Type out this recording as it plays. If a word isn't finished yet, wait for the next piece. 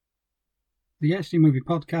The HD Movie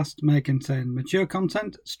Podcast may contain mature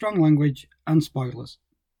content, strong language, and spoilers.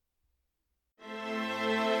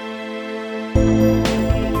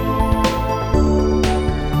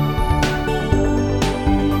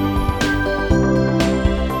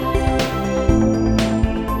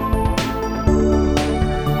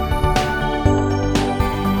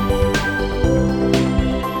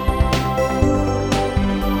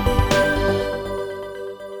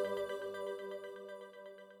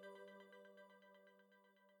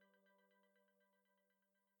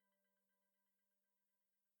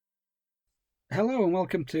 Hello and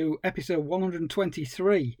welcome to episode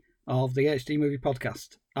 123 of the HD Movie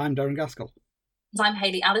Podcast. I'm Darren Gaskell. And I'm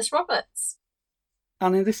Hayley Alice Roberts.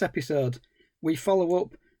 And in this episode, we follow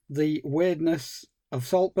up the weirdness of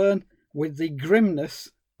Saltburn with the grimness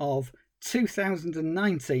of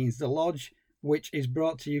 2019's The Lodge, which is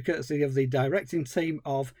brought to you courtesy of the directing team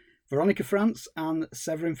of Veronica France and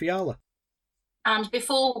Severin Fiala. And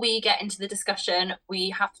before we get into the discussion, we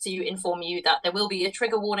have to inform you that there will be a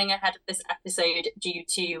trigger warning ahead of this episode due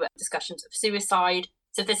to discussions of suicide.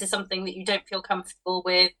 So if this is something that you don't feel comfortable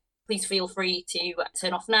with, please feel free to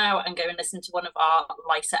turn off now and go and listen to one of our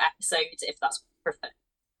lighter episodes if that's preferred.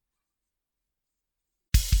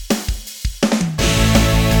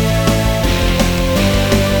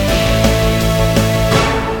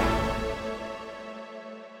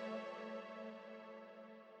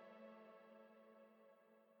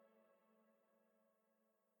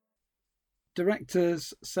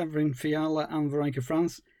 Directors Severin Fiala and Veronica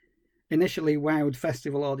France initially wowed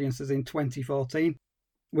festival audiences in 2014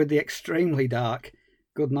 with the extremely dark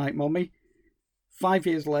Goodnight Mommy. 5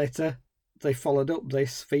 years later, they followed up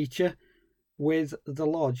this feature with The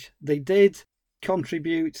Lodge. They did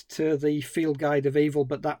contribute to the Field Guide of Evil,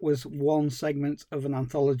 but that was one segment of an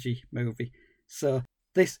anthology movie. So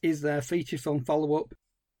this is their feature film follow-up.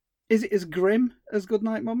 Is it as grim as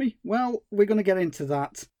Goodnight Mommy? Well, we're going to get into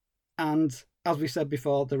that. And as we said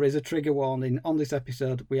before, there is a trigger warning on this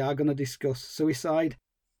episode. We are going to discuss suicide.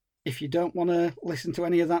 If you don't want to listen to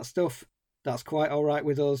any of that stuff, that's quite all right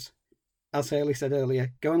with us. As Hayley said earlier,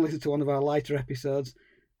 go and listen to one of our lighter episodes,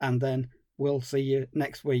 and then we'll see you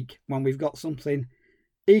next week when we've got something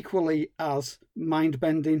equally as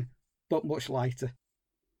mind-bending, but much lighter.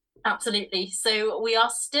 Absolutely. So we are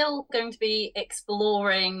still going to be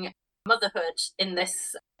exploring motherhood in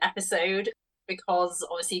this episode, because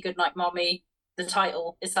obviously Goodnight Mommy, the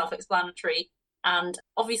title is self-explanatory. And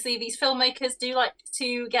obviously these filmmakers do like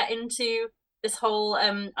to get into this whole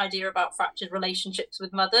idea about fractured relationships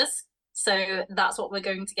with mothers. So that's what we're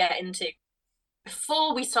going to get into.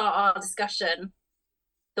 Before we start our discussion,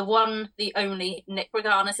 the one, the only, Nick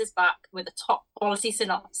Reganis is back with a top quality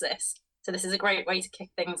synopsis. So this is a great way to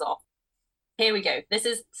kick things off. Here we go. This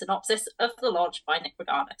is synopsis of The Lodge by Nick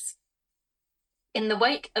Reganis. In the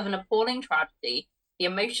wake of an appalling tragedy, the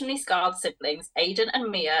emotionally scarred siblings, Aidan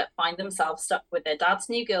and Mia, find themselves stuck with their dad's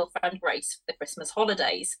new girlfriend, Grace, for the Christmas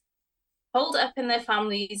holidays. Holed up in their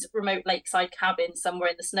family's remote lakeside cabin somewhere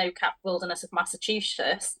in the snow-capped wilderness of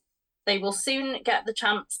Massachusetts, they will soon get the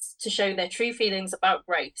chance to show their true feelings about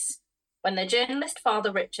Grace, when their journalist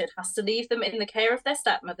father, Richard, has to leave them in the care of their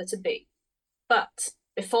stepmother-to-be. But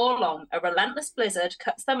before long, a relentless blizzard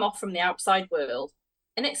cuts them off from the outside world.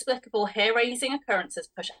 Inexplicable, hair-raising occurrences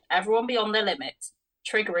push everyone beyond their limits,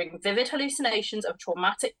 triggering vivid hallucinations of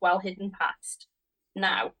traumatic, well-hidden past.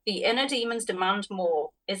 Now, the inner demons demand more.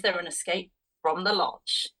 Is there an escape from the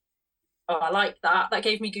lodge? Oh, I like that. That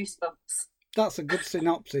gave me goosebumps. That's a good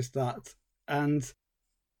synopsis, that. And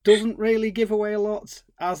doesn't really give away a lot,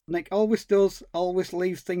 as Nick always does, always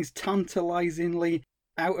leaves things tantalisingly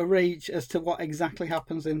out of reach as to what exactly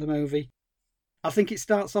happens in the movie. I think it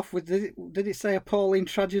starts off with, did it say appalling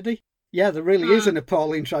tragedy? Yeah, there really is an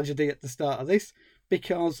appalling tragedy at the start of this,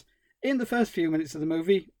 because in the first few minutes of the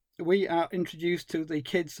movie, we are introduced to the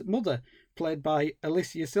kid's mother, played by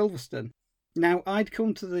Alicia Silverstone. Now, I'd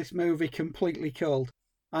come to this movie completely cold.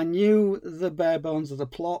 I knew the bare bones of the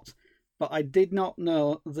plot, but I did not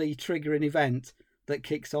know the triggering event that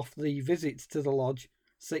kicks off the visit to the lodge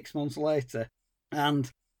 6 months later. And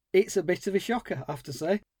it's a bit of a shocker, I have to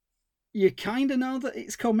say. You kind of know that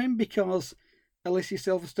it's coming because Alicia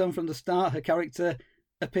Silverstone, from the start, her character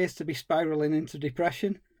appears to be spiralling into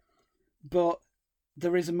depression. But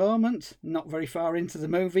there is a moment, not very far into the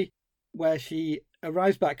movie, where she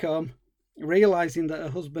arrives back home, realising that her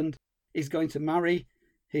husband is going to marry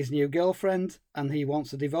his new girlfriend and he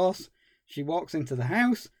wants a divorce. She walks into the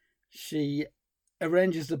house, she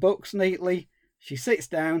arranges the books neatly, she sits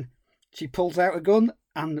down, she pulls out a gun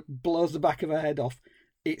and blows the back of her head off.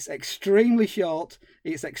 It's extremely short,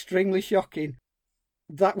 it's extremely shocking.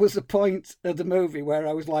 that was the point of the movie where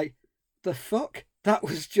I was like, the fuck? That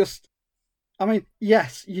was just... I mean,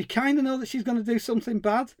 yes, you kind of know that she's going to do something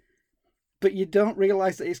bad, but you don't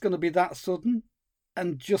realise that it's going to be that sudden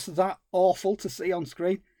and just that awful to see on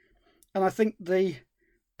screen. And I think the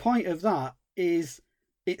point of that is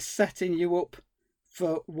it's setting you up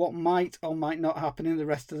for what might or might not happen in the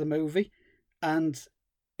rest of the movie. And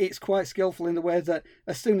it's quite skillful in the way that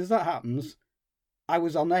as soon as that happens, I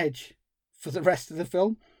was on edge for the rest of the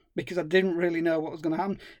film because I didn't really know what was going to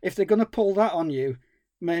happen. If they're going to pull that on you,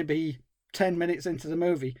 maybe 10 minutes into the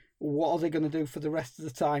movie, what are they going to do for the rest of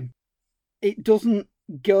the time? It doesn't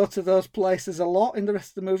go to those places a lot in the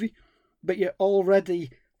rest of the movie, but you're already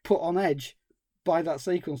put on edge by that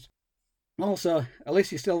sequence. Also,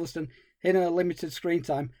 Alicia Silverstone, in her limited screen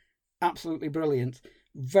time, absolutely brilliant.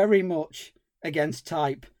 Very much against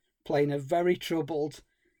type, playing a very troubled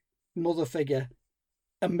mother figure,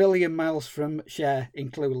 a million miles from Cher in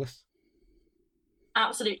Clueless.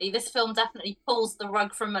 Absolutely. This film definitely pulls the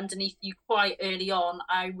rug from underneath you quite early on.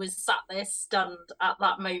 I was sat there stunned at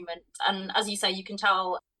that moment. And as you say, you can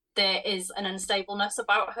tell there is an unstableness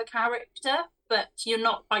about her character, but you're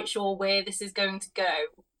not quite sure where this is going to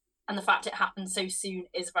go. And the fact it happened so soon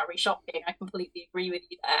is very shocking. I completely agree with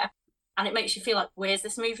you there. And it makes you feel like, where's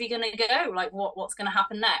this movie going to go? Like, what's going to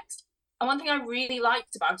happen next? And one thing I really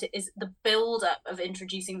liked about it is the build-up of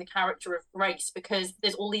introducing the character of Grace, because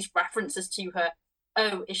there's all these references to her.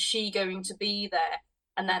 Oh, is she going to be there?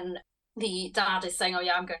 And then the dad is saying, oh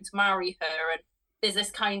yeah, I'm going to marry her. And there's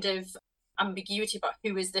this kind of ambiguity about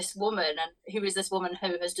who is this woman and who is this woman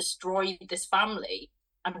who has destroyed this family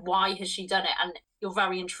and why has she done it? And you're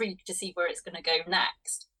very intrigued to see where it's going to go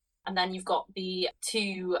next. And then you've got the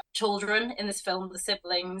two children in this film, the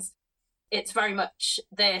siblings. It's very much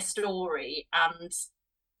their story. And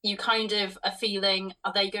you kind of are feeling,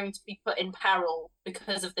 are they going to be put in peril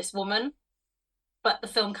because of this woman? But the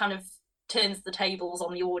film kind of turns the tables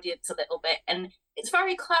on the audience a little bit. And it's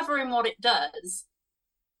very clever in what it does.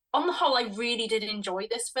 On the whole, I really did enjoy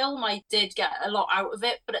this film. I did get a lot out of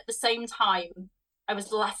it. But at the same time, I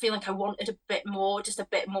was left feeling like I wanted a bit more, just a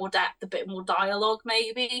bit more depth, a bit more dialogue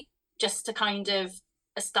maybe, just to kind of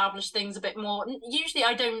establish things a bit more. Usually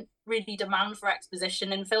I don't really demand for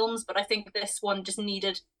exposition in films, but I think this one just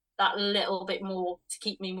needed that little bit more to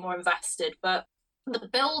keep me more invested. But the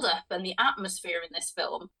build-up and the atmosphere in this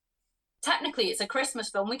film, technically it's a Christmas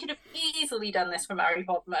film. We could have easily done this for Merry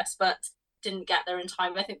Podmas, but didn't get there in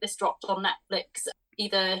time. I think this dropped on Netflix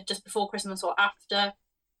either just before Christmas or after.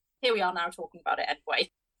 Here we are now talking about it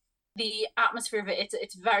anyway. The atmosphere of it,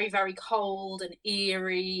 it's very, very cold and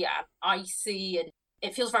eerie and icy, and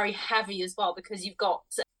it feels very heavy as well because you've got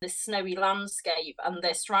this snowy landscape and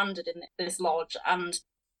they're stranded in this lodge, and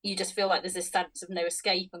you just feel like there's this sense of no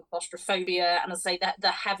escape and claustrophobia, and as I say,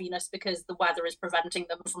 the heaviness because the weather is preventing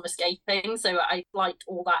them from escaping. So I liked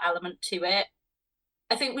all that element to it.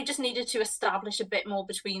 I think we just needed to establish a bit more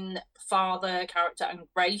between the father character and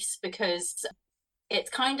Grace because it's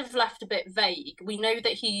kind of left a bit vague. We know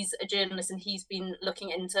that he's a journalist and he's been looking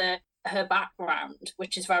into her background,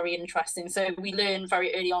 which is very interesting. So we learn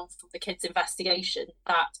very early on from the kid's investigation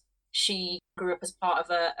that she grew up as part of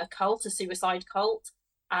a cult, a suicide cult,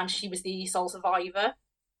 and she was the sole survivor.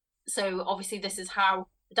 So obviously this is how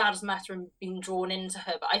the dad has met her and been drawn into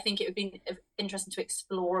her. But I think it would be interesting to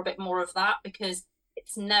explore a bit more of that because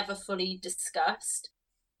it's never fully discussed.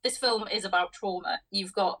 This film is about trauma.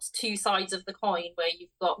 You've got two sides of the coin where you've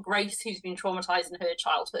got Grace, who's been traumatized in her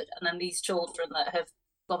childhood, and then these children that have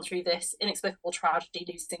gone through this inexplicable tragedy,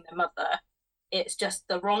 losing their mother. It's just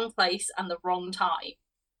the wrong place and the wrong time.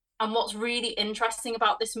 And what's really interesting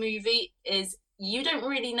about this movie is you don't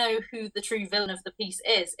really know who the true villain of the piece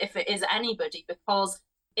is, if it is anybody, because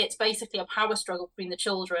it's basically a power struggle between the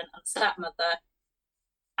children and stepmother.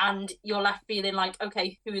 And you're left feeling like,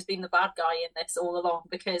 okay, who has been the bad guy in this all along?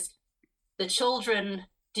 Because the children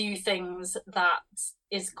do things that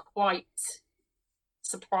is quite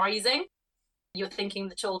surprising. You're thinking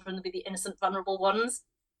the children will be the innocent, vulnerable ones.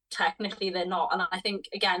 Technically, they're not. And I think,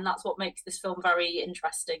 again, that's what makes this film very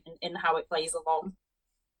interesting in how it plays along.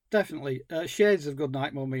 Definitely. Shades of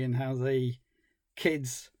Goodnight Mummy in how the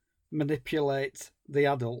kids manipulate the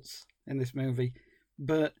adults in this movie.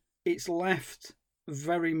 But it's left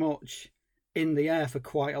very much in the air for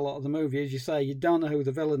quite a lot of the movie. As you say, you don't know who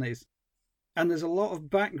the villain is. And there's a lot of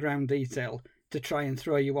background detail to try and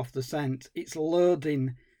throw you off the scent. It's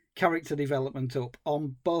loading character development up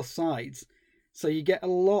on both sides. So you get a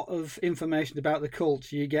lot of information about the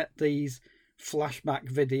cult. You get these flashback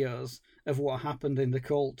videos of what happened in the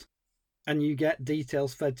cult. And you get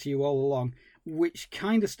details fed to you all along. which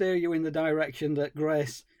kind of steer you in the direction that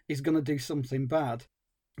Grace is going to do something bad.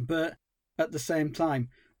 But at the same time,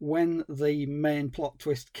 when the main plot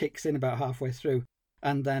twist kicks in about halfway through,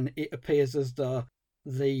 and then it appears as though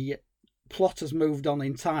the plot has moved on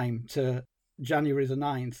in time to January the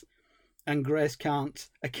 9th, and Grace can't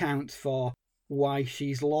account for why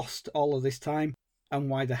she's lost all of this time, and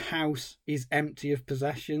why the house is empty of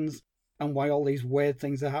possessions, and why all these weird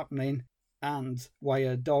things are happening, and why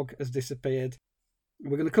her dog has disappeared.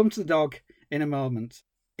 We're going to come to the dog in a moment.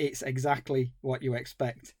 It's exactly what you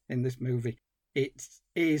expect in this movie. It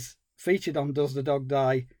is featured on Does the Dog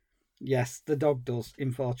Die? Yes, the dog does,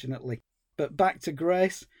 unfortunately. But back to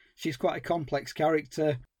Grace. She's quite a complex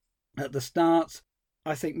character. At the start,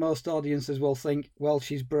 I think most audiences will think, well,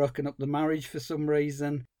 she's broken up the marriage for some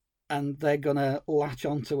reason, and they're going to latch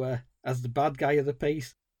onto her as the bad guy of the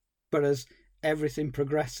piece. But as everything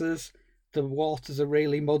progresses, the waters are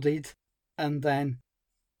really muddied, and then,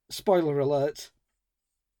 spoiler alert,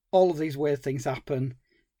 all of these weird things happen.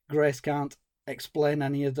 Grace can't explain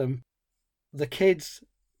any of them. The kids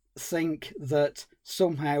think that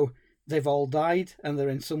somehow they've all died and they're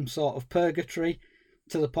in some sort of purgatory,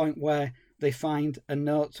 to the point where they find a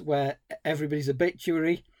note where everybody's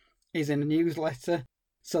obituary is in a newsletter.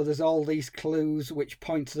 So there's all these clues which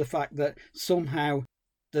point to the fact that somehow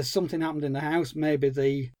there's something happened in the house. Maybe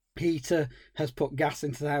the heater has put gas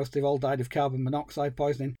into the house. They've all died of carbon monoxide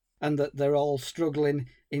poisoning, and that they're all struggling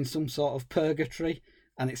in some sort of purgatory,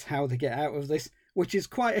 and it's how they get out of this, which is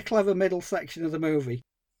quite a clever middle section of the movie.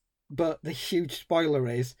 But the huge spoiler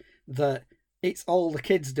is that it's all the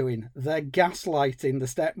kids doing. They're gaslighting the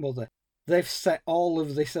stepmother. They've set all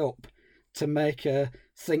of this up to make her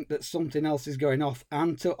think that something else is going off,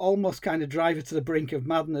 and to almost kind of drive her to the brink of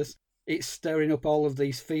madness. It's stirring up all of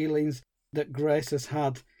these feelings that Grace has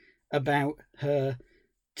had about her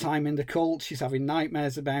time in the cult. She's having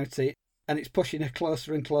nightmares about it, and it's pushing her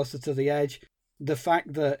closer and closer to the edge. The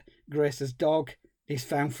fact that Grace's dog is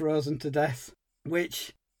found frozen to death,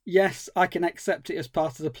 which, yes, I can accept it as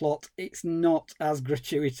part of the plot. It's not as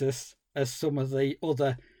gratuitous as some of the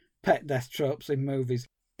other pet death tropes in movies.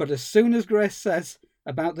 But as soon as Grace says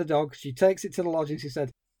about the dog, she takes it to the lodge and she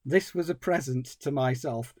said, "This was a present to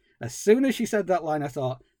myself." As soon as she said that line, I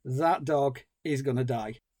thought, that dog is going to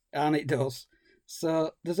die. And it does.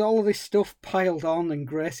 So there's all of this stuff piled on, and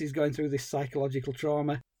Grace is going through this psychological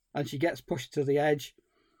trauma, and she gets pushed to the edge.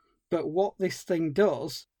 But what this thing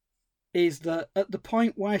does is that at the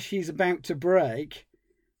point where she's about to break,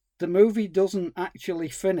 the movie doesn't actually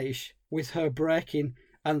finish with her breaking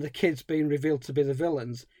and the kids being revealed to be the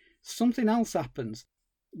villains. Something else happens.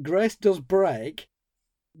 Grace does break.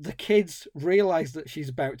 The kids realise that she's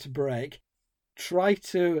about to break, try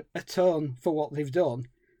to atone for what they've done,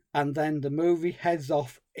 and then the movie heads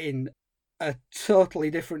off in a totally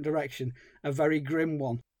different direction, a very grim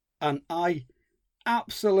one. And I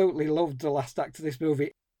absolutely loved the last act of this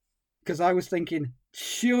movie, because I was thinking,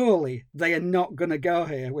 surely they are not going to go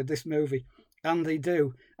here with this movie. And they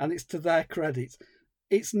do, and it's to their credit.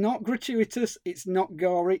 It's not gratuitous, it's not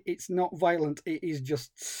gory, it's not violent, it is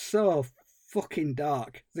just so fucking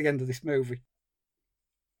dark, the end of this movie.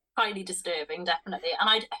 Highly disturbing, definitely. And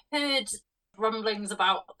I'd heard rumblings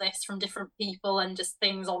about this from different people and just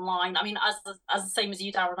things online. I mean, as the same as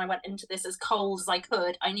you, Darren, I went into this as cold as I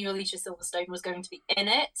could. I knew Alicia Silverstone was going to be in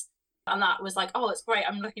it, and that was like, oh, it's great,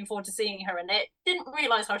 I'm looking forward to seeing her in it. Didn't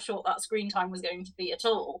realise how short that screen time was going to be at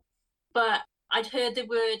all. But I'd heard there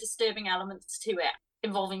were disturbing elements to it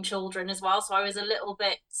involving children as well, so I was a little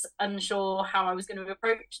bit unsure how I was going to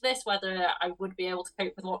approach this, whether I would be able to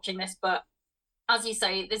cope with watching this. But as you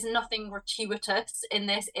say, there's nothing gratuitous in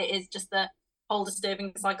this. It is just the whole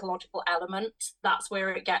disturbing psychological element. That's where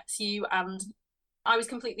it gets you, and I was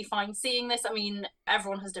completely fine seeing this. I mean,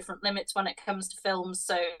 everyone has different limits when it comes to films,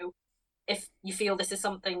 so if you feel this is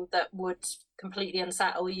something that would completely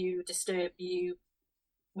unsettle you, disturb you,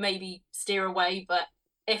 maybe steer away. But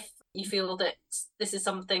if you feel that this is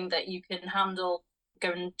something that you can handle,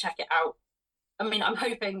 go and check it out. I mean, I'm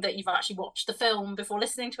hoping that you've actually watched the film before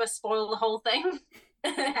listening to us spoil the whole thing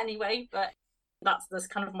anyway, but that's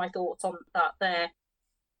kind of my thoughts on that there.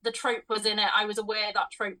 The trope was in it. I was aware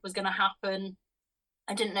that trope was going to happen.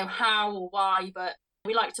 I didn't know how or why, but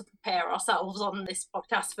we like to prepare ourselves on this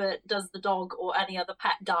podcast for does the dog or any other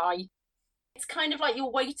pet die. It's kind of like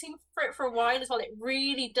you're waiting for it for a while as well. It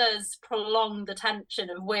really does prolong the tension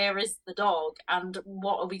of where is the dog and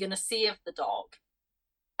what are we going to see of the dog.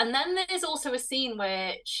 And then there's also a scene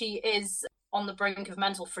where she is on the brink of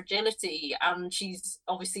mental fragility and she's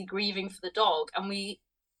obviously grieving for the dog, and we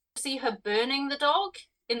see her burning the dog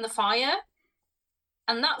in the fire.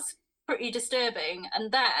 And that's pretty disturbing.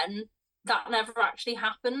 And then that never actually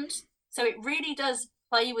happened. So it really does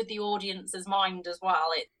play with the audience's mind as well.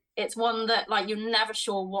 It's one that, like, you're never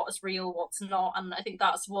sure what's real, what's not, and I think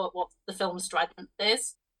that's what the film's strength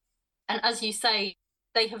is. And as you say,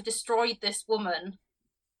 they have destroyed this woman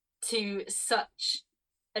to such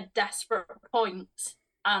a desperate point,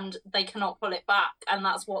 and they cannot pull it back, and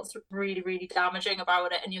that's what's really, really damaging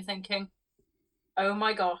about it. And you're thinking, oh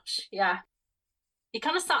my gosh, yeah. You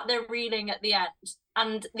kind of sat there reeling at the end,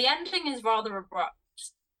 and the ending is rather abrupt.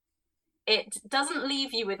 It doesn't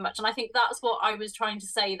leave you with much, and I think that's what I was trying to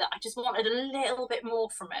say, that I just wanted a little bit more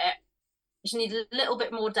from it. I just need a little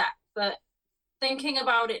bit more depth. But thinking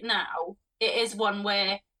about it now, it is one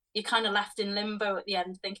where you're kind of left in limbo at the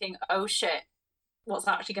end thinking, oh shit, what's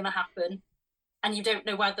actually going to happen? And you don't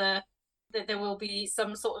know whether there will be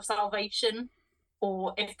some sort of salvation,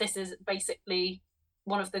 or if this is basically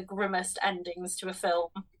one of the grimmest endings to a film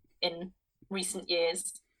in recent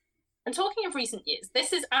years. And talking of recent years,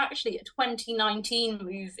 this is actually a 2019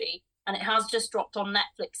 movie, and it has just dropped on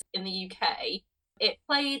Netflix in the UK. It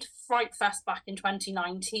played Fright Fest back in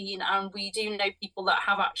 2019, and we do know people that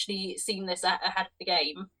have actually seen this ahead of the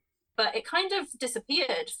game. But it kind of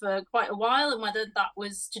disappeared for quite a while, and whether that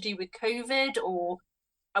was to do with COVID or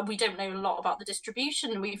we don't know a lot about the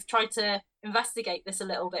distribution. We've tried to investigate this a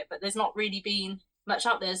little bit, but there's not really been much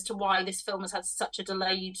out there as to why this film has had such a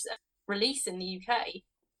delayed release in the UK.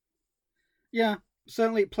 Yeah,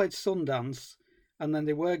 certainly it played Sundance, and then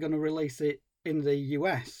they were going to release it in the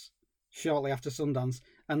US shortly after Sundance,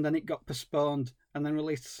 and then it got postponed and then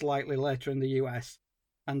released slightly later in the US,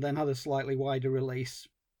 and then had a slightly wider release.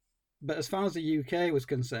 But as far as the UK was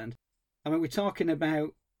concerned, I mean, we're talking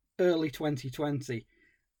about early 2020,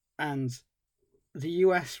 and the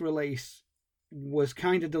US release was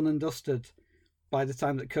kind of done and dusted by the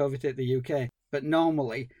time that COVID hit the UK. But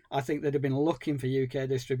normally, I think they'd have been looking for UK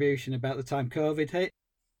distribution about the time COVID hit.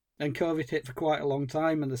 And COVID hit for quite a long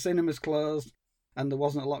time, and the cinemas closed, and there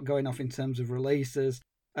wasn't a lot going off in terms of releases.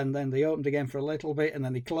 And then they opened again for a little bit, and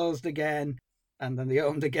then they closed again, and then they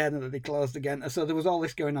opened again, and then they closed again. And so there was all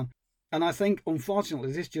this going on. And I think,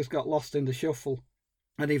 unfortunately, this just got lost in the shuffle.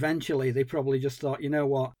 And eventually, they probably just thought, you know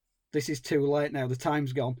what, this is too late now, the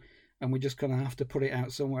time's gone, and we're just going to have to put it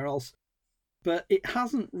out somewhere else. But it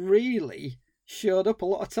hasn't really showed up a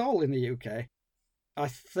lot at all in the UK. I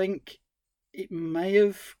think it may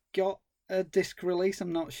have got a disc release,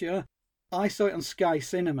 I'm not sure. I saw it on Sky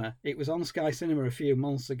Cinema. It was on Sky Cinema a few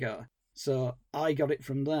months ago, so I got it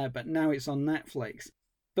from there, but now it's on Netflix.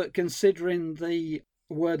 But considering the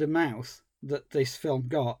word of mouth that this film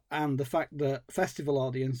got, and the fact that festival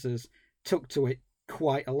audiences took to it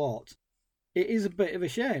quite a lot, it is a bit of a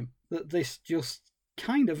shame that this just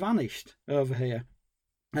kind of vanished over here.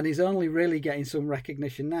 And is only really getting some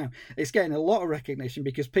recognition now. It's getting a lot of recognition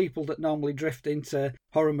because people that normally drift into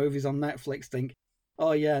horror movies on Netflix think,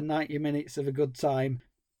 oh yeah, 90 minutes of a good time,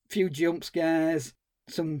 few jump scares,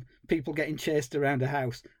 some people getting chased around a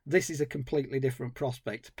house. This is a completely different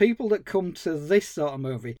prospect. People that come to this sort of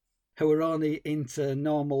movie who are only into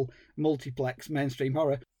normal multiplex mainstream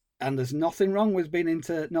horror, and there's nothing wrong with being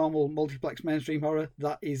into normal multiplex mainstream horror,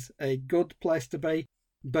 that is a good place to be,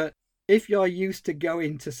 but if you're used to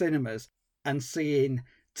going to cinemas and seeing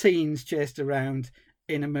teens chased around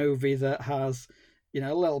in a movie that has, you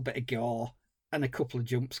know, a little bit of gore and a couple of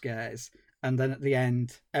jump scares, and then at the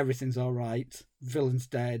end, everything's all right, villain's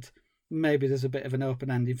dead, maybe there's a bit of an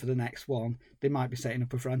open ending for the next one, they might be setting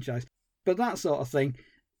up a franchise, but that sort of thing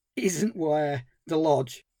isn't where The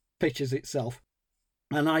Lodge pitches itself.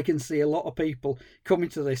 And I can see a lot of people coming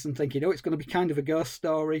to this and thinking, oh, it's going to be kind of a ghost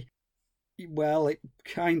story. Well, it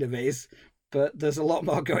kind of is, but there's a lot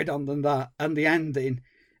more going on than that. And the ending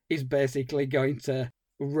is basically going to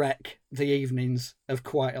wreck the evenings of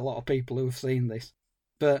quite a lot of people who have seen this.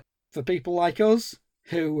 But for people like us,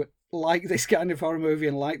 who like this kind of horror movie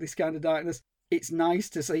and like this kind of darkness, it's nice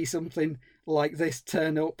to see something like this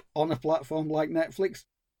turn up on a platform like Netflix,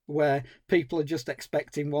 where people are just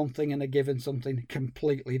expecting one thing and are given something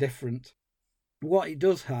completely different. What it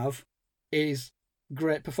does have is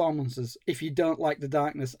great performances. If you don't like the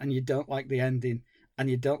darkness and you don't like the ending and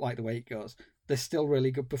you don't like the way it goes, there's still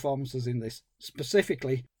really good performances in this.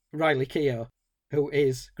 Specifically, Riley Keough, who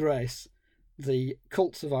is Grace, the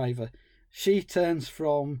cult survivor. She turns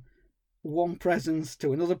from one presence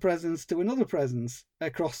to another presence to another presence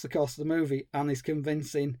across the course of the movie and is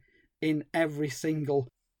convincing in every single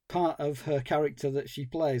part of her character that she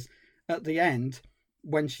plays. At the end,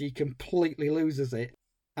 when she completely loses it,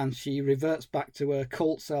 and she reverts back to her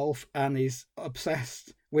cult self and is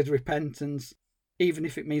obsessed with repentance, even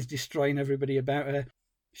if it means destroying everybody about her.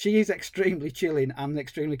 She is extremely chilling and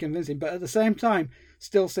extremely convincing, but at the same time,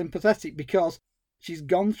 still sympathetic because she's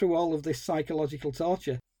gone through all of this psychological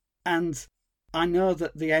torture. And I know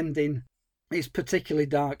that the ending is particularly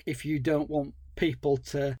dark if you don't want people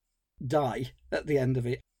to die at the end of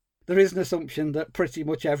it. There is an assumption that pretty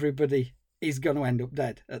much everybody is going to end up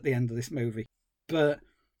dead at the end of this movie. But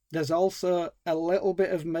there's also a little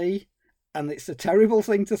bit of me, and it's a terrible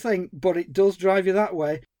thing to think, but it does drive you that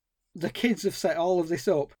way. The kids have set all of this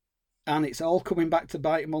up, and it's all coming back to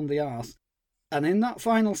bite them on the arse. And in that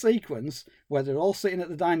final sequence, where they're all sitting at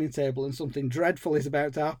the dining table and something dreadful is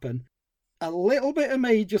about to happen, a little bit of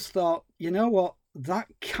me just thought, you know what, that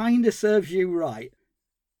kind of serves you right.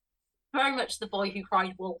 Very much the boy who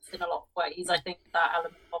cried wolf in a lot of ways, I think, that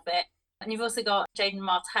element of it. And you've also got Jaden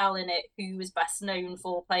Martell in it, who is best known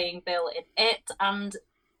for playing Bill in It, and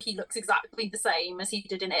he looks exactly the same as he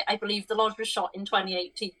did in It. I believe The Lodge was shot in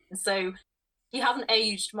 2018, so he hasn't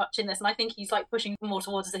aged much in this, and I think he's like pushing more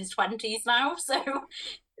towards his 20s now. So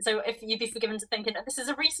if you'd be forgiven to thinking that this is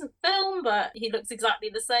a recent film, but he looks exactly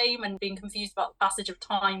the same, and being confused about the passage of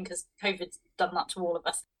time because COVID's done that to all of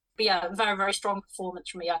us. But yeah, very, very strong performance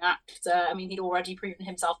from a young actor. I mean, he'd already proven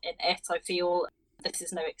himself in It, I feel. This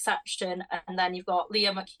is no exception. And then you've got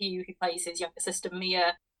Leah McHugh, who plays his younger sister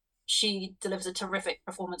Mia. She delivers a terrific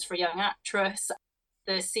performance for a young actress.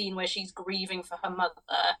 The scene where she's grieving for her mother,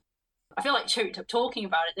 I feel like choked up talking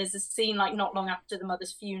about it. There's a scene like not long after the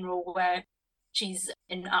mother's funeral where she's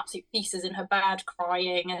in absolute pieces in her bed,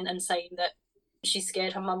 crying and saying that she's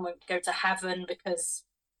scared her mum won't go to heaven because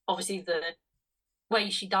obviously the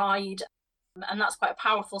way she died. And that's quite a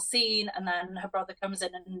powerful scene. And then her brother comes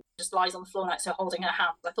in and just lies on the floor next to her holding her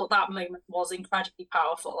hand. I thought that moment was incredibly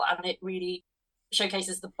powerful, and it really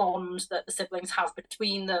showcases the bond that the siblings have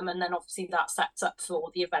between them. And then obviously that sets up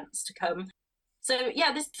for the events to come. So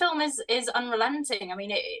yeah, this film is unrelenting. I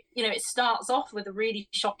mean, it starts off with a really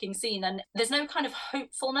shocking scene, and there's no kind of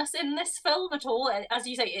hopefulness in this film at all. As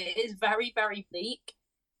you say, it is very, very bleak,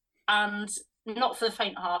 and not for the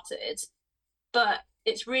faint-hearted. But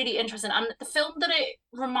it's really interesting. And the film that it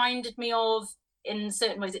reminded me of in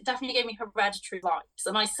certain ways, it definitely gave me Hereditary vibes.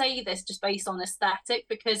 And I say this just based on aesthetic,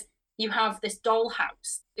 because you have this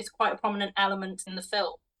dollhouse. It's quite a prominent element in the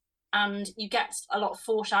film. And you get a lot of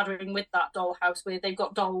foreshadowing with that dollhouse, where they've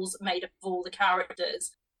got dolls made up of all the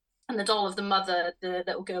characters. And the doll of the mother, the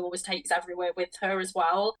little girl always takes everywhere with her as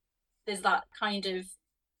well. There's that kind of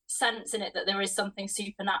sense in it that there is something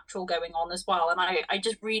supernatural going on as well. And I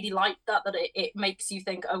just really like that it makes you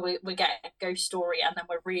think, oh, we're getting a ghost story, and then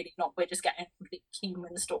we're really not. We're just getting a complete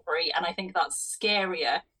human story. And I think that's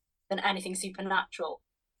scarier than anything supernatural.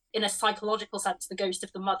 In a psychological sense, the ghost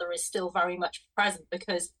of the mother is still very much present,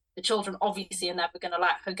 because the children obviously are never going to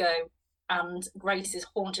let her go, and Grace is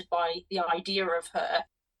haunted by the idea of her.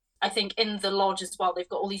 I think in The Lodge as well, they've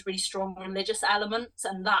got all these really strong religious elements,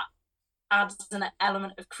 and that adds an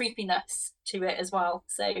element of creepiness to it as well.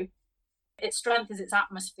 So it strengthens its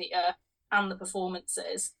atmosphere and the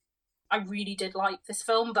performances. I really did like this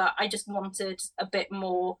film, but I just wanted a bit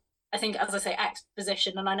more, I think, as I say,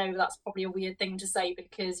 exposition. And I know that's probably a weird thing to say,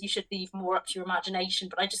 because you should leave more up to your imagination,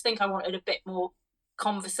 but I just think I wanted a bit more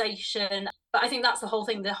conversation. But I think that's the whole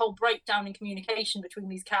thing. The whole breakdown in communication between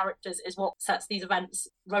these characters is what sets these events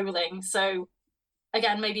rolling. So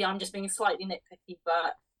again, maybe I'm just being slightly nitpicky,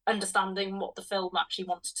 but understanding what the film actually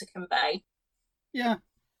wanted to convey. Yeah,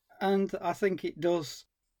 and I think it does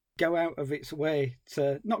go out of its way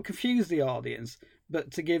to not confuse the audience, but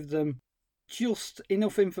to give them just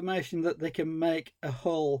enough information that they can make a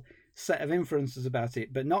whole set of inferences about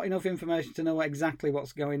it, but not enough information to know exactly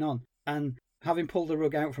what's going on. And having pulled the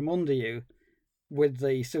rug out from under you with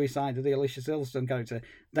the suicide of the Alicia Silverstone character,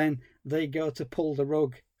 then they go to pull the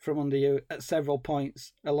rug from under you at several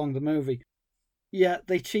points along the movie. Yeah,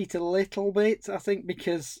 they cheat a little bit, I think,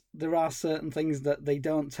 because there are certain things that they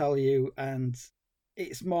don't tell you, and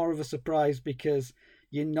it's more of a surprise because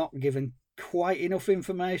you're not given quite enough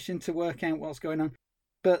information to work out what's going on.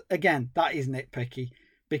 But again, that is nitpicky,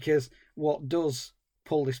 because what does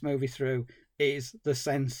pull this movie through is the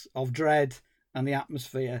sense of dread and the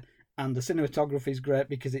atmosphere, and the cinematography is great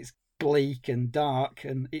because it's bleak and dark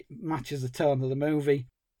and it matches the tone of the movie.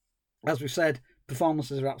 As we've said,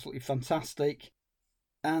 performances are absolutely fantastic.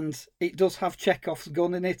 And it does have Chekhov's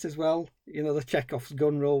gun in it as well. You know, the Chekhov's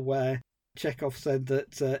gun rule, where Chekhov said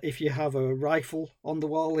that if you have a rifle on the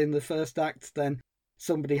wall in the first act, then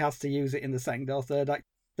somebody has to use it in the second or third act.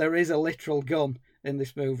 There is a literal gun in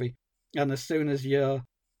this movie. And as soon as you're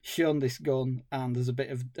shown this gun and there's a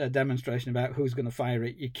bit of a demonstration about who's going to fire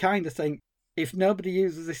it, you kind of think, if nobody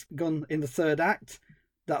uses this gun in the third act,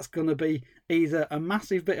 that's going to be either a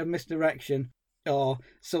massive bit of misdirection or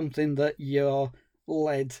something that you're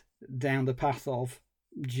led down the path of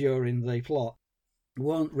during the plot.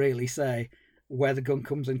 Won't really say where the gun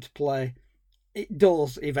comes into play. It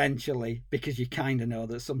does eventually, because you kind of know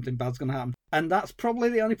that something bad's going to happen. And that's probably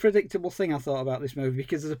the only predictable thing I thought about this movie,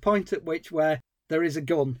 because there's a point at which where there is a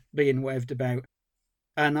gun being waved about,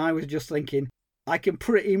 and I was just thinking, I can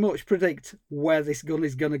pretty much predict where this gun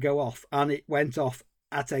is going to go off, and it went off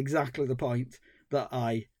at exactly the point that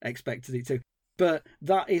I expected it to. But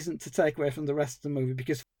that isn't to take away from the rest of the movie,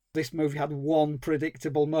 because this movie had one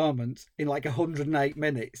predictable moment in like 108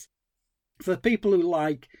 minutes. For people who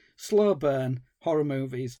like slow burn horror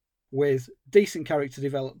movies with decent character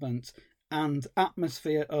development and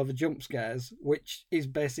atmosphere over jump scares, which is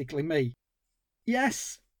basically me,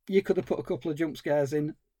 yes, you could have put a couple of jump scares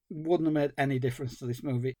in, wouldn't have made any difference to this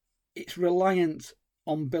movie. It's reliant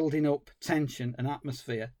on building up tension and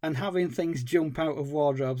atmosphere and having things jump out of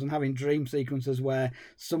wardrobes and having dream sequences where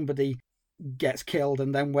somebody gets killed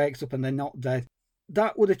and then wakes up and they're not dead.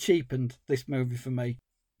 That would have cheapened this movie for me.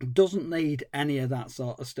 It doesn't need any of that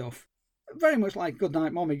sort of stuff. Very much like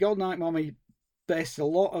Goodnight Mommy. Goodnight Mommy based a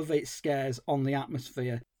lot of its scares on the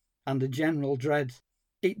atmosphere and the general dread.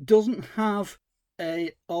 It doesn't have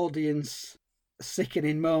a audience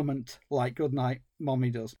sickening moment like Goodnight Mommy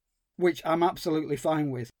does, which I'm absolutely fine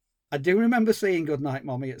with. I do remember seeing Goodnight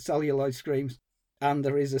Mommy at Celluloid Screams, and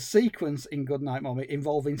there is a sequence in Goodnight Mommy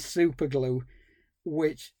involving super glue,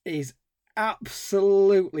 which is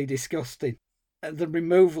absolutely disgusting. The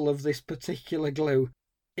removal of this particular glue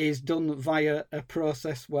is done via a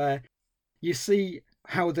process where you see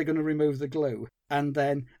how they're going to remove the glue, and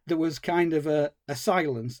then there was kind of a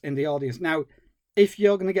silence in the audience. Now, if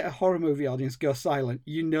you're going to get a horror movie audience go silent,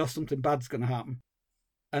 you know something bad's going to happen.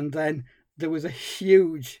 And then there was a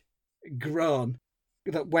huge groan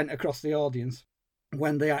that went across the audience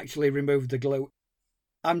when they actually removed the glue.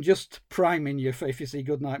 I'm just priming you for if you see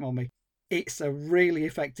Goodnight Mommy. It's a really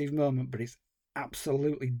effective moment, but it's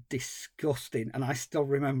absolutely disgusting, and I still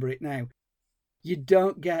remember it now. You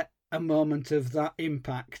don't get a moment of that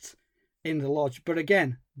impact in The Lodge, but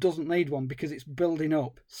again, doesn't need one because it's building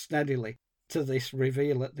up steadily to this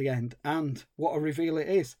reveal at the end, and what a reveal it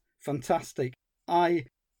is. Fantastic. I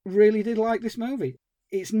really did like this movie.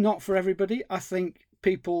 It's not for everybody. I think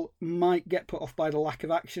people might get put off by the lack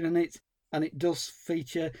of action in it, and it does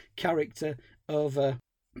feature character over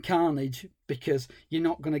carnage, because you're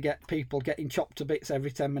not going to get people getting chopped to bits every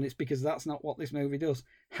 10 minutes, because that's not what this movie does.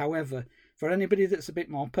 However, for anybody that's a bit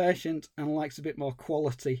more patient and likes a bit more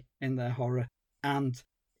quality in their horror and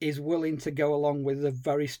is willing to go along with the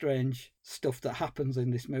very strange stuff that happens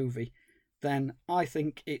in this movie, then I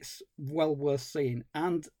think it's well worth seeing.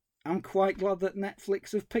 And I'm quite glad that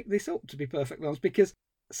Netflix have picked this up, to be perfectly honest, because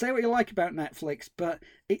say what you like about Netflix, but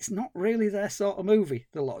it's not really their sort of movie,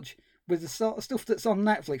 The Lodge. With the sort of stuff that's on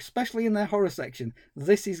Netflix, especially in their horror section,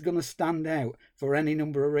 this is going to stand out for any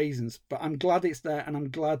number of reasons. But I'm glad it's there, and I'm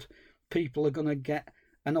glad people are going to get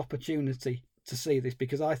an opportunity to see this,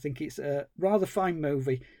 because I think it's a rather fine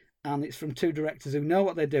movie, and it's from two directors who know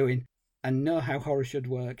what they're doing and know how horror should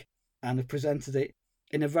work, and have presented it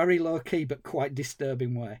in a very low-key but quite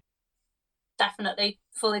disturbing way. Definitely.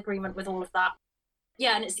 Full agreement with all of that.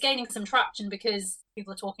 Yeah, and it's gaining some traction because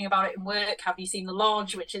people are talking about it in work. Have you seen The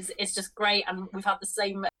Lodge? Which is just great. And we've had the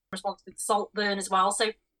same response with Saltburn as well.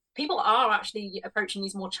 So people are actually approaching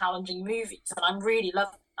these more challenging movies, and I'm really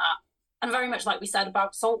loving that. And very much like we said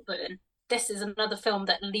about Saltburn, this is another film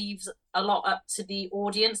that leaves a lot up to the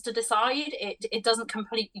audience to decide. It doesn't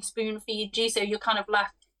completely spoon feed you, so you're kind of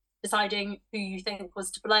left deciding who you think was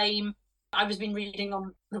to blame. I've just been reading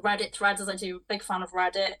on the Reddit threads, as I do, big fan of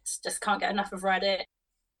Reddit, just can't get enough of Reddit.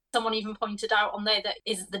 Someone even pointed out on there that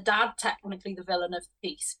is the dad technically the villain of the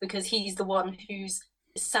piece, because he's the one who's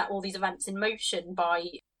set all these events in motion by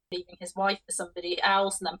leaving his wife for somebody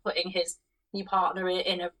else and then putting his new partner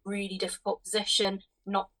in a really difficult position,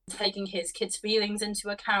 not taking his kids' feelings into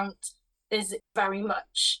account. There's very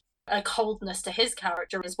much a coldness to his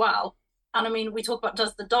character as well. And I mean, we talk about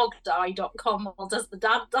doesthedogdie.com or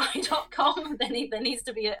doesthedaddie.com. There needs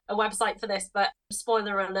to be a website for this, but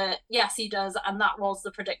spoiler alert, yes, he does. And that was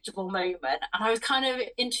the predictable moment. And I was kind of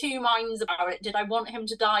in two minds about it. Did I want him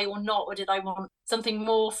to die or not? Or did I want something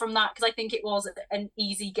more from that? Because I think it was an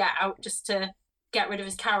easy get out just to get rid of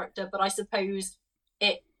his character. But I suppose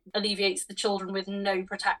it alleviates the children with no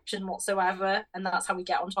protection whatsoever. And that's how we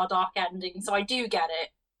get onto our dark ending. So I do get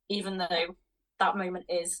it, even though that moment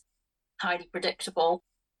is highly predictable.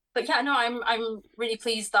 But yeah, no, I'm really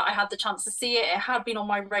pleased that I had the chance to see it. It had been on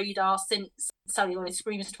my radar since Celluloid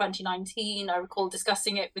Screams 2019. I recall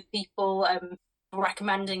discussing it with people,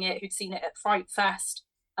 recommending it who'd seen it at Fright Fest.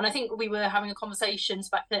 And I think we were having a conversation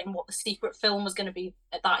speculating what the secret film was going to be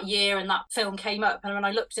that year, and that film came up. And when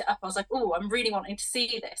I looked it up, I was like, oh, I'm really wanting to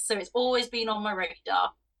see this. So it's always been on my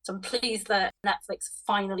radar. So I'm pleased that Netflix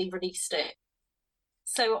finally released it.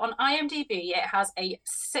 So on IMDb, it has a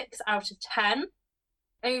 6 out of 10.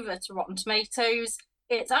 Over to Rotten Tomatoes.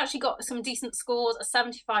 It's actually got some decent scores, a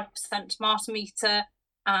 75% tomato meter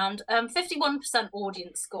and 51%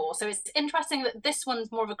 audience score. So it's interesting that this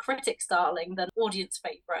one's more of a critic's darling than audience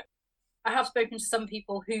favourite. I have spoken to some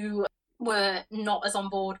people who were not as on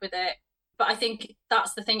board with it, but I think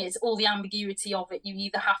that's the thing, it's all the ambiguity of it. You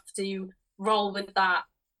either have to roll with that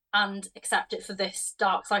and accept it for this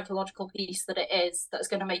dark psychological piece that it is, that's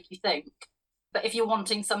going to make you think. But if you're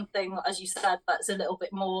wanting something, as you said, that's a little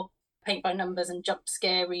bit more paint by numbers and jump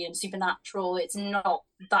scary and supernatural, it's not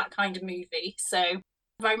that kind of movie. So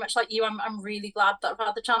very much like you, I'm really glad that I've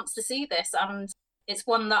had the chance to see this. And it's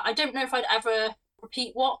one that I don't know if I'd ever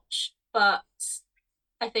repeat watch, but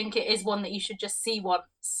I think it is one that you should just see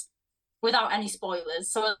once without any spoilers.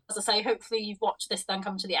 So as I say, hopefully you've watched this, then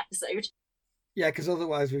come to the episode. Yeah, because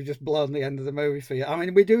otherwise we've just blown the end of the movie for you. I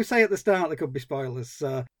mean, we do say at the start there could be spoilers,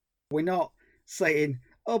 so we're not saying,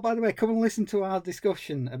 oh, by the way, come and listen to our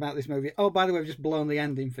discussion about this movie. Oh, by the way, we've just blown the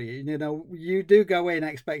ending for you. You know, you do go in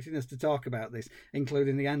expecting us to talk about this,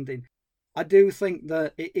 including the ending. I do think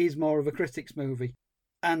that it is more of a critics movie,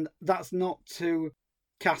 and that's not to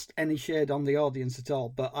cast any shade on the audience at all,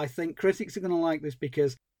 but I think critics are going to like this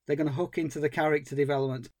because they're going to hook into the character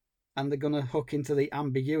development and they're going to hook into the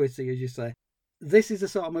ambiguity, as you say. This is the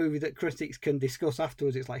sort of movie that critics can discuss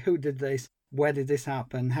afterwards. It's like, who did this? Where did this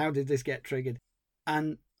happen? How did this get triggered?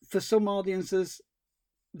 And for some audiences,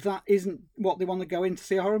 that isn't what they want to go in to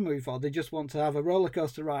see a horror movie for. They just want to have a roller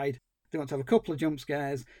coaster ride. They want to have a couple of jump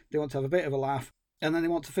scares. They want to have a bit of a laugh. And then they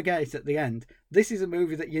want to forget it at the end. This is a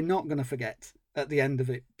movie that you're not going to forget at the end of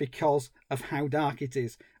it because of how dark it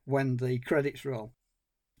is when the credits roll.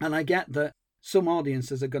 And I get that some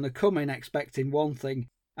audiences are going to come in expecting one thing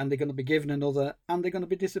and they're going to be given another and they're going to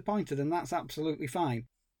be disappointed, and that's absolutely fine.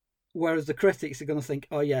 Whereas the critics are going to think,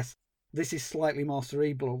 oh yes, this is slightly more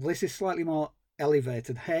cerebral, this is slightly more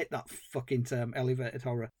elevated. Hate that fucking term, elevated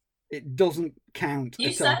horror. It doesn't count You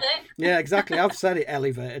at said all. it. Yeah, exactly. I've said it,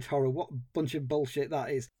 elevated horror. What a bunch of bullshit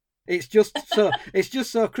that is. It's just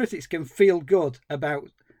so critics can feel good about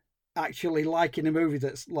actually liking a movie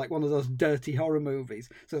that's like one of those dirty horror movies.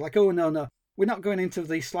 So like, oh no, we're not going into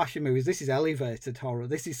these slasher movies. This is elevated horror.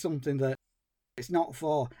 This is something that it's not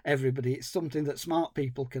for everybody. It's something that smart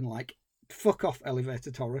people can like. Fuck off,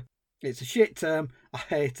 elevated horror. It's a shit term. I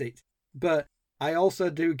hate it. But I also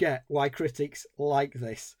do get why critics like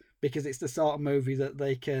this, because it's the sort of movie that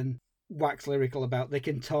they can wax lyrical about. They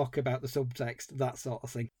can talk about the subtext, that sort of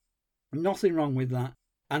thing. Nothing wrong with that.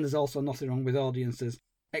 And there's also nothing wrong with audiences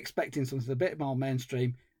expecting something a bit more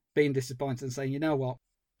mainstream, being disappointed and saying, you know what,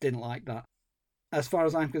 didn't like that. As far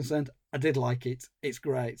as I'm concerned, I did like it. It's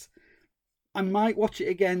great. I might watch it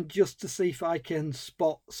again just to see if I can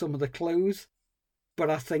spot some of the clues, but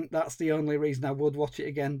I think that's the only reason I would watch it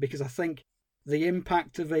again, because I think the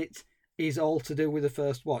impact of it is all to do with the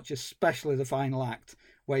first watch, especially the final act,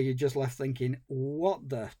 where you're just left thinking, what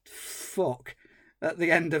the fuck, at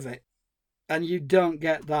the end of it. And you don't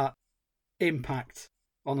get that impact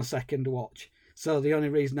on a second watch. So the only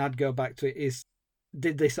reason I'd go back to it is,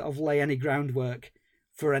 did they sort of lay any groundwork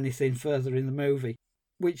for anything further in the movie?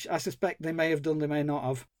 Which I suspect they may have done, they may not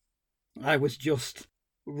have. I was just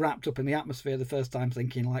wrapped up in the atmosphere the first time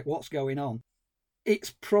thinking, like, what's going on?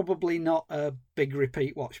 It's probably not a big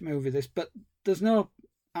repeat watch movie, this, but there's no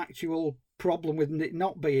actual problem with it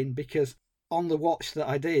not being, because on the watch that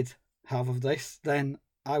I did have of this, then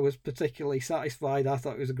I was particularly satisfied. I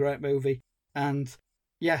thought it was a great movie. And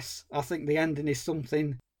yes, I think the ending is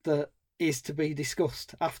something that is to be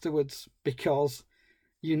discussed afterwards, because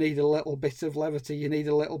you need a little bit of levity, you need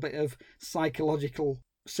a little bit of psychological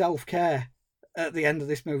self-care at the end of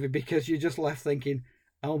this movie, because you're just left thinking,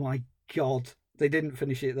 oh my God, they didn't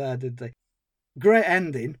finish it there, did they? Great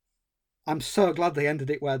ending. I'm so glad they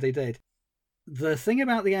ended it where they did. The thing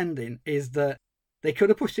about the ending is that they could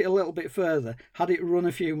have pushed it a little bit further, had it run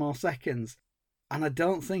a few more seconds, and I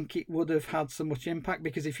don't think it would have had so much impact,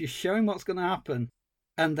 because if you're showing what's going to happen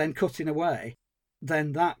and then cutting away,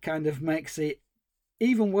 then that kind of makes it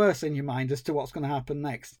even worse in your mind as to what's going to happen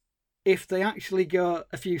next. If they actually go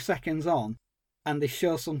a few seconds on and they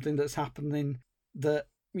show something that's happening that,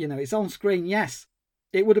 you know, it's on screen, yes,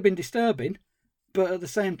 it would have been disturbing, But at the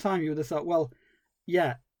same time, you would have thought, well,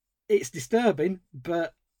 yeah, it's disturbing,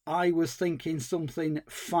 but I was thinking something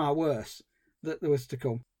far worse that there was to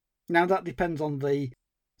come. Now, that depends on the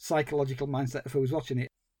psychological mindset of who's watching it.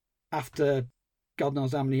 After God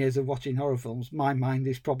knows how many years of watching horror films, my mind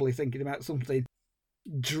is probably thinking about something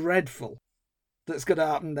dreadful that's going to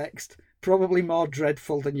happen next. Probably more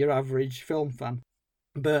dreadful than your average film fan.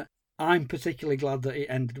 But I'm particularly glad that it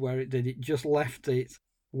ended where it did. It just left it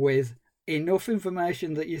with enough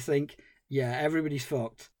information that you think, yeah, everybody's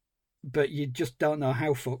fucked, but you just don't know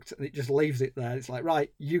how fucked, and it just leaves it there. It's like, right,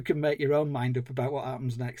 you can make your own mind up about what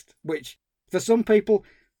happens next, which for some people,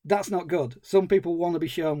 that's not good. Some people want to be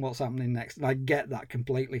shown what's happening next, and I get that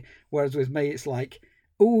completely. Whereas with me, it's like,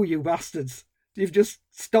 oh, you bastards, you've just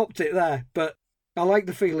stopped it there. But I like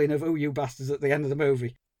the feeling of, oh, you bastards at the end of the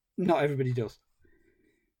movie. Not everybody does.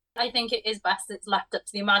 I think it is best it's left up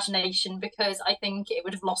to the imagination, because I think it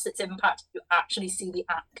would have lost its impact if you actually see the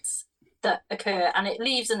acts that occur, and it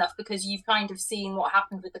leaves enough because you've kind of seen what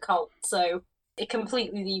happened with the cult, so it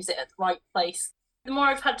completely leaves it at the right place. The more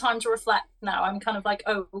I've had time to reflect now, I'm kind of like,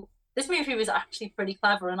 oh, this movie was actually pretty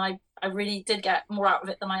clever, and I really did get more out of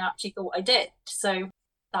it than I actually thought I did, so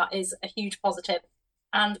that is a huge positive.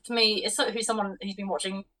 And for me, it's someone who's been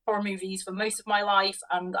watching horror movies for most of my life,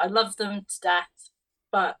 and I love them to death.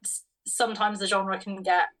 But sometimes the genre can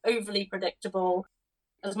get overly predictable.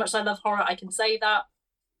 As much as I love horror, I can say that.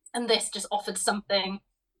 And this just offered something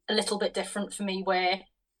a little bit different for me, where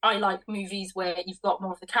I like movies where you've got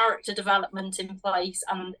more of the character development in place,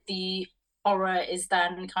 and the horror is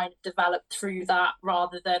then kind of developed through that,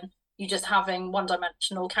 rather than you just having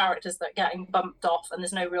one-dimensional characters that are getting bumped off and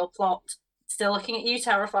there's no real plot. Still looking at you,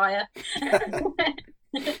 Terrifier.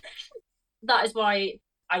 That is why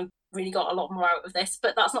I really got a lot more out of this,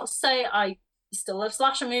 but that's not to say I still love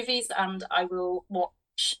slasher movies, and I will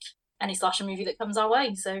watch any slasher movie that comes our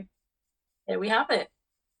way. So here we have it.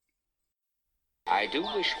 I do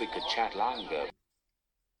wish we could chat longer.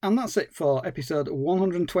 And that's it for episode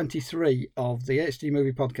 123 of the HD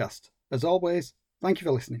Movie Podcast. As always, thank you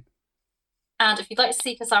for listening. And if you'd like to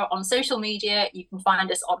seek us out on social media, you can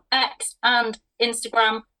find us on X and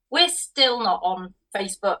Instagram. We're still not on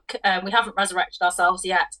Facebook. We haven't resurrected ourselves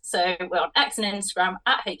yet. So we're on X and Instagram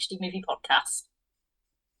at HD Movie Podcast.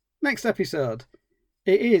 Next episode.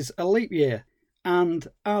 It is a leap year. And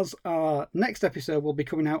as our next episode will be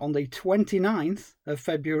coming out on the 29th of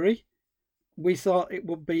February, we thought it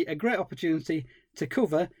would be a great opportunity to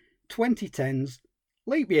cover 2010's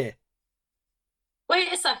leap year.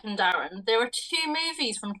 Wait a second, Darren. There are two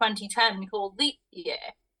movies from 2010 called Leap Year.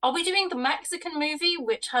 Are we doing the Mexican movie,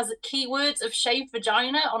 which has keywords of shaved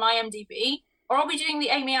vagina on IMDb? Or are we doing the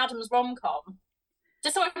Amy Adams rom-com?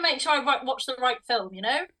 Just so I can make sure I watch the right film, you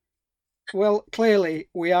know? Well, clearly,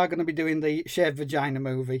 we are going to be doing the shaved vagina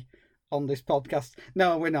movie on this podcast.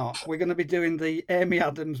 No, we're not. We're going to be doing the Amy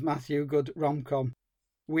Adams, Matthew Good rom-com.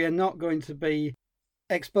 We are not going to be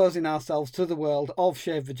exposing ourselves to the world of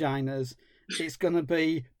shaved vaginas. It's going to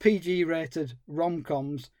be PG-rated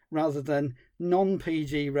rom-coms rather than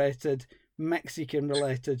non-PG-rated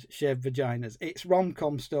Mexican-related shaved vaginas. It's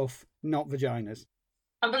rom-com stuff, not vaginas.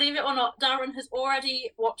 And believe it or not, Darren has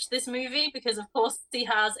already watched this movie, because of course he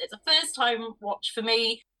has. It's a first-time watch for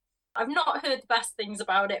me. I've not heard the best things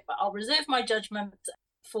about it, but I'll reserve my judgment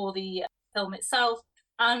for the film itself.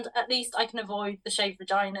 And at least I can avoid the shaved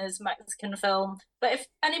vaginas Mexican film. But if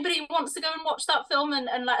anybody wants to go and watch that film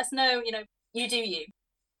and let us know, you know, you do you.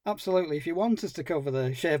 Absolutely. If you want us to cover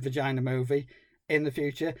the shaved vagina movie in the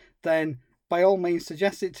future, then by all means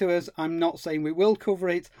suggest it to us. I'm not saying we will cover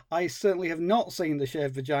it. I certainly have not seen the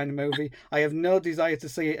shaved vagina movie. I have no desire to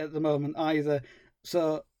see it at the moment either.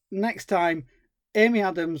 So next time, Amy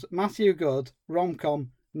Adams, Matthew Good,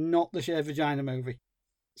 rom-com, not the shaved vagina movie.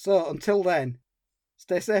 So until then,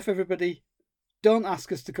 stay safe everybody. Don't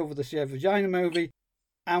ask us to cover the shaved vagina movie,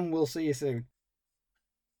 and we'll see you soon.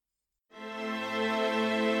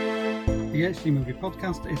 The HD Movie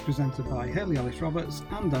Podcast is presented by Hayley Alice Roberts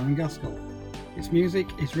and Darren Gaskell. Its music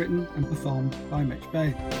is written and performed by Mitch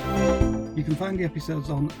Bain. You can find the episodes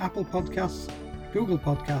on Apple Podcasts, Google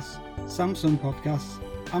Podcasts, Samsung Podcasts,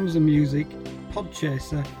 Amazon Music,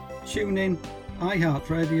 Podchaser, TuneIn,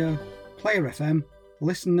 iHeartRadio, Player FM,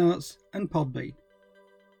 Listen Notes and Podbean.